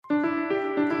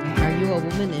you a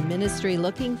woman in ministry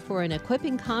looking for an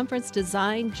equipping conference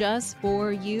designed just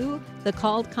for you? The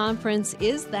Called Conference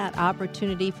is that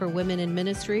opportunity for women in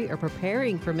ministry or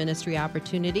preparing for ministry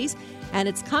opportunities. And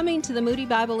it's coming to the Moody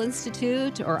Bible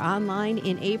Institute or online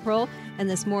in April. And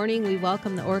this morning we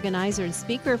welcome the organizer and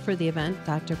speaker for the event,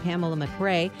 Dr. Pamela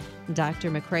McRae. Dr.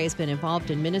 McRae has been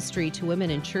involved in ministry to women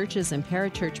in churches and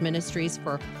parachurch ministries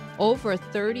for over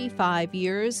 35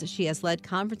 years. She has led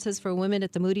conferences for women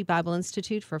at the Moody Bible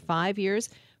Institute for 5 years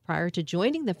prior to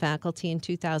joining the faculty in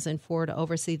 2004 to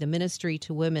oversee the Ministry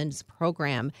to Women's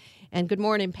program. And good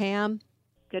morning, Pam.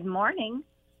 Good morning.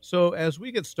 So as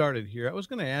we get started here, I was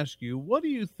going to ask you, what do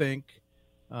you think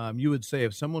you would say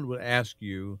if someone would ask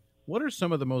you, what are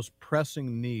some of the most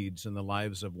pressing needs in the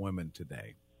lives of women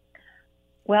today?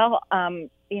 Well,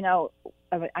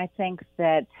 I think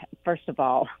that, first of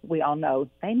all, we all know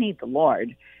they need the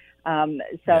Lord.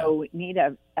 We need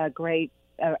a great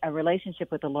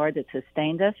relationship with the Lord that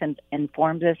sustains us and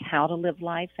informs us how to live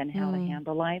life and how to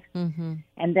handle life. Mm-hmm.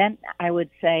 And then I would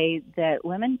say that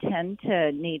women tend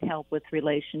to need help with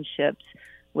relationships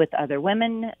with other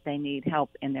women. They need help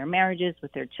in their marriages,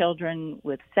 with their children,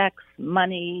 with sex,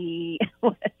 money,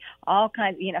 all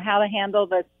kinds, how to handle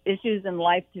the issues in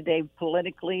life today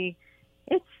politically.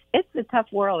 It's a tough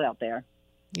world out there.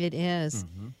 It is.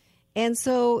 Mm-hmm. And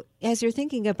so as you're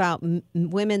thinking about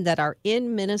women that are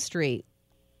in ministry,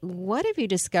 what have you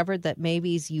discovered that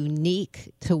maybe is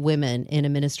unique to women in a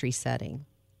ministry setting?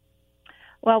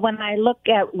 Well, when I look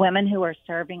at women who are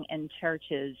serving in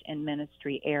churches in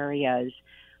ministry areas,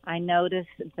 I notice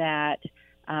that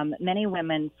many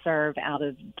women serve out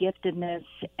of giftedness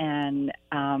and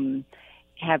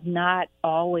have not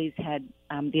always had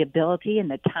the ability and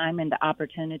the time and the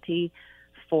opportunity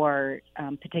for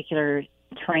particular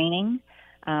training.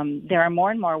 There are more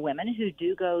and more women who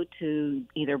do go to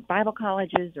either Bible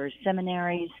colleges or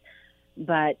seminaries,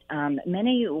 but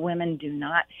many women do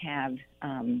not have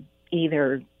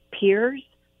either peers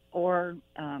or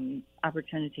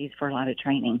opportunities for a lot of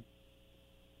training.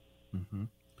 Mm-hmm.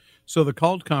 So the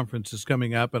Called Conference is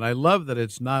coming up, and I love that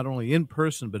it's not only in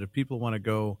person, but if people want to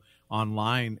go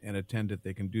online and attend it,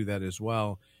 they can do that as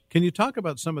well. Can you talk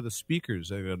about some of the speakers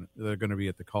that are going to be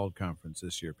at the Called Conference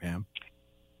this year, Pam?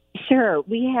 Sure.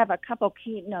 We have a couple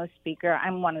keynote speakers.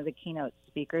 I'm one of the keynote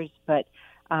speakers, but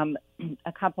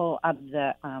a couple of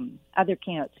the other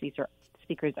keynote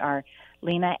speakers are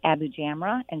Lena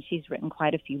Abu-Jamra, and she's written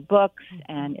quite a few books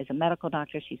and is a medical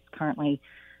doctor. She's currently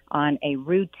on a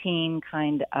routine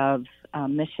kind of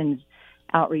missions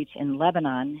outreach in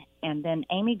Lebanon. And then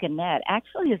Amy Gannett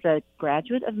actually is a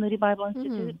graduate of Moody Bible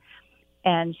Institute,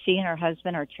 and she and her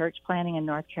husband are church planting in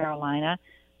North Carolina.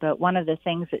 But one of the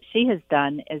things that she has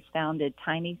done is founded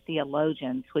Tiny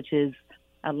Theologians, which is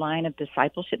a line of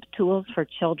discipleship tools for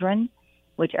children,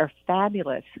 which are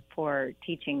fabulous for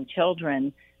teaching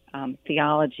children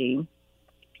theology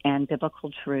and biblical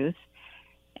truth.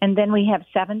 And then we have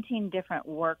 17 different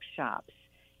workshops.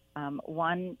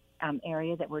 One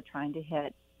area that we're trying to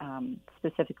hit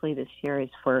specifically this year is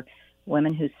for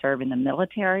women who serve in the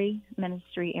military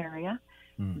ministry area.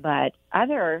 But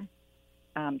other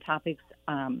topics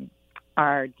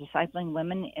are discipling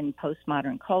women in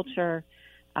postmodern culture.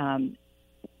 One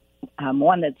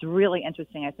that's really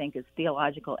interesting, I think, is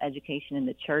theological education in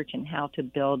the church and how to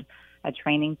build a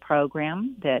training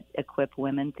program that equip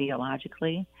women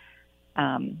theologically.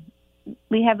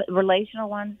 We have relational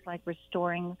ones like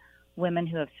restoring women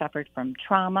who have suffered from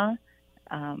trauma,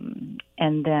 and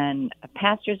then a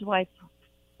pastor's wife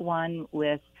one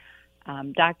with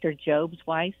Dr. Job's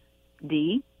wife,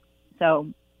 Dee. So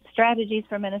strategies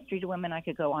for ministry to women, I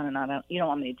could go on and on. You don't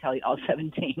want me to tell you all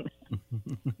 17.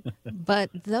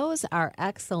 But those are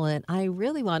excellent. I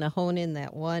really want to hone in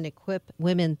that one, equip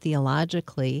women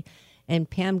theologically. And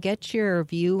Pam, get your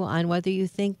view on whether you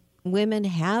think women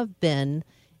have been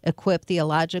equipped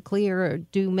theologically, or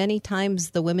do many times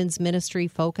the women's ministry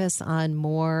focus on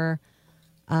more,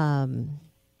 I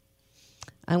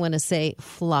want to say,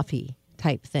 fluffy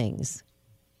type things?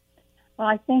 Well,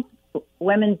 I think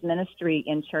women's ministry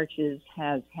in churches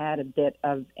has had a bit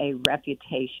of a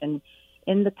reputation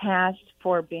in the past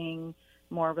for being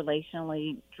more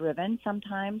relationally driven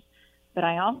sometimes. But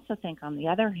I also think, on the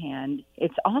other hand,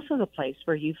 it's also the place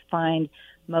where you find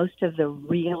most of the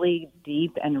really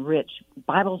deep and rich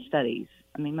Bible studies.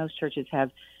 I mean, most churches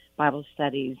have Bible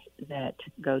studies that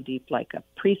go deep, like a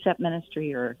precept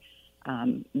ministry or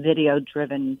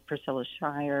video-driven Priscilla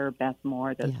Schreier, Beth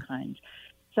Moore, those kinds.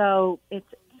 So it's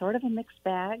sort of a mixed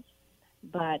bag,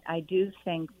 but I do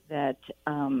think that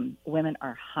women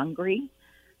are hungry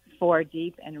for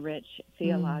deep and rich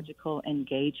theological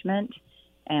engagement.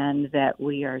 and that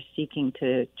we are seeking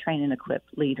to train and equip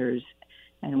leaders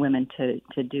and women to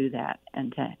do that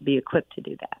and to be equipped to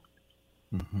do that.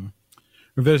 Mm-hmm.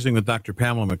 We're visiting with Dr.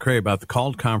 Pamela McCray about the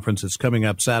CALLED Conference. It's coming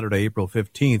up Saturday, April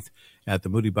 15th at the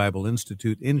Moody Bible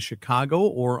Institute in Chicago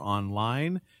or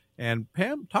online. And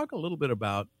Pam, talk a little bit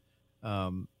about,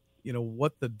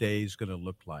 what the day is going to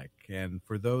look like. And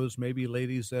for those maybe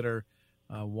ladies that are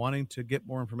wanting to get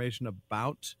more information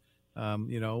about,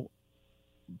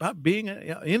 about being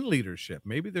in leadership.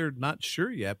 Maybe they're not sure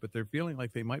yet, but they're feeling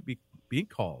like they might be being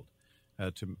called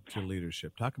to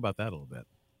leadership. Talk about that a little bit.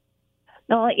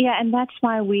 Well, yeah, and that's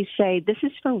why we say this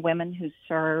is for women who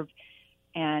serve.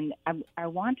 And I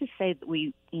want to say that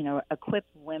we, equip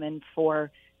women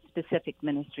for specific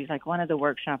ministries. Like one of the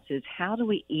workshops is how do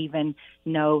we even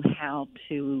know how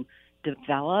to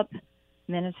develop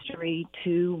ministry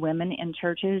to women in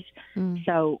churches?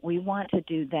 So we want to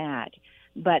do that.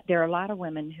 But there are a lot of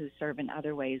women who serve in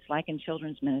other ways, like in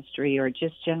children's ministry or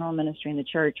just general ministry in the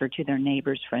church or to their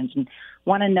neighbors, friends, and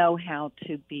want to know how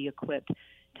to be equipped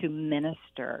to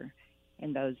minister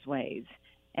in those ways.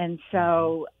 And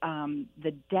so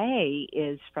the day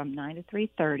is from 9 to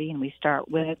 3:30, and we start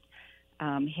with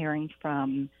hearing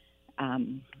from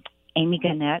Amy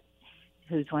Gannett,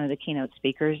 who's one of the keynote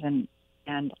speakers, and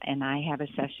I have a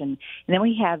session. And then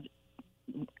we have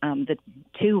the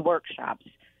 2 workshops.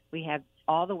 We have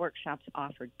all the workshops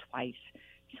offered twice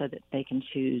so that they can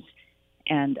choose,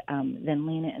 and then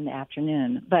Lena in the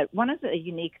afternoon. But one of the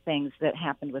unique things that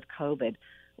happened with COVID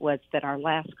was that our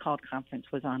last CALLED conference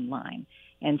was online.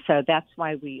 And so that's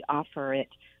why we offer it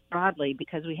broadly,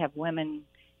 because we have women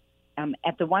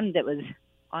at the one that was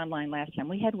online last time.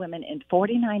 We had women in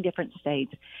 49 different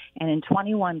states and in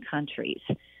 21 countries.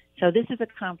 So this is a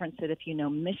conference that if you know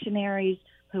missionaries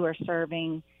who are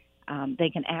serving, they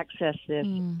can access this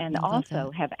and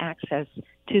also have access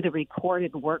to the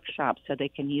recorded workshops so they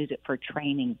can use it for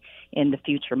training in the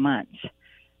future months.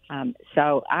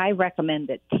 So I recommend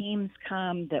that teams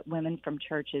come, that women from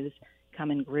churches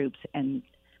come in groups and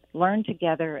learn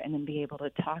together and then be able to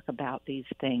talk about these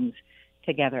things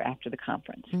together after the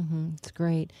conference. It's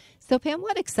great. So, Pam,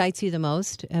 what excites you the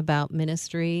most about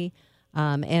ministry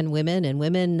and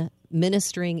women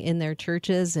ministering in their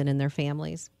churches and in their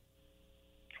families?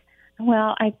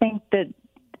 Well, I think that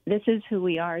this is who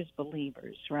we are as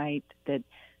believers, right? That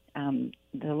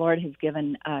the Lord has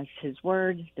given us His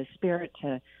Word, the Spirit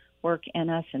to work in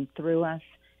us and through us.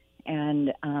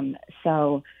 And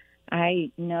so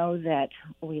I know that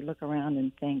we look around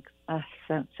and think,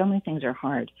 so many things are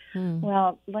hard.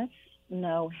 Well, let's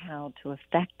know how to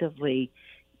effectively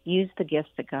use the gifts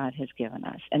that God has given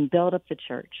us and build up the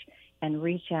church and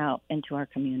reach out into our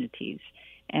communities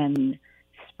and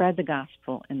spread the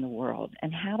gospel in the world.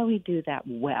 And how do we do that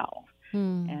well?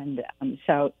 And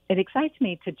so it excites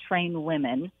me to train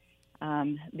women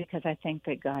because I think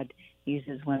that God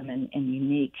uses women in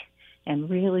unique and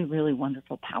really, really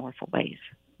wonderful, powerful ways.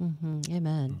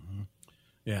 Amen.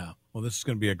 Yeah. Well, this is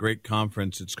going to be a great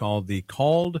conference. It's called the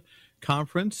CALLED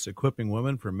Conference, Equipping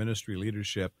Women for Ministry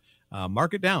Leadership.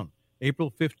 Mark it down.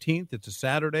 April 15th. It's a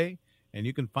Saturday. And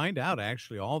you can find out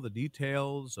actually all the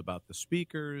details about the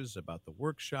speakers, about the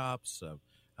workshops,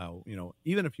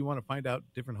 even if you want to find out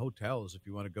different hotels, if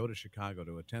you want to go to Chicago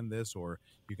to attend this, or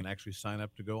you can actually sign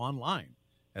up to go online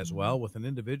as well with an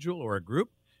individual or a group.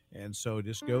 And so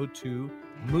just go to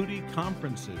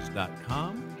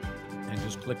moodyconferences.com and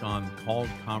just click on CALLED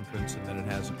Conference, and then it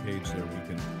has a page there where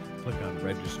you can click on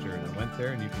register. And I went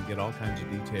there, and you can get all kinds of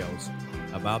details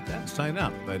about that. Sign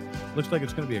up. But looks like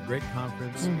it's going to be a great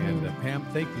conference. And Pam,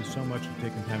 thank you so much for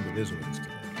taking time to visit with us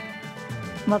today.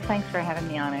 Well, thanks for having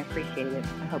me on. I appreciate it.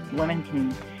 I hope women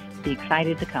can be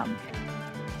excited to come.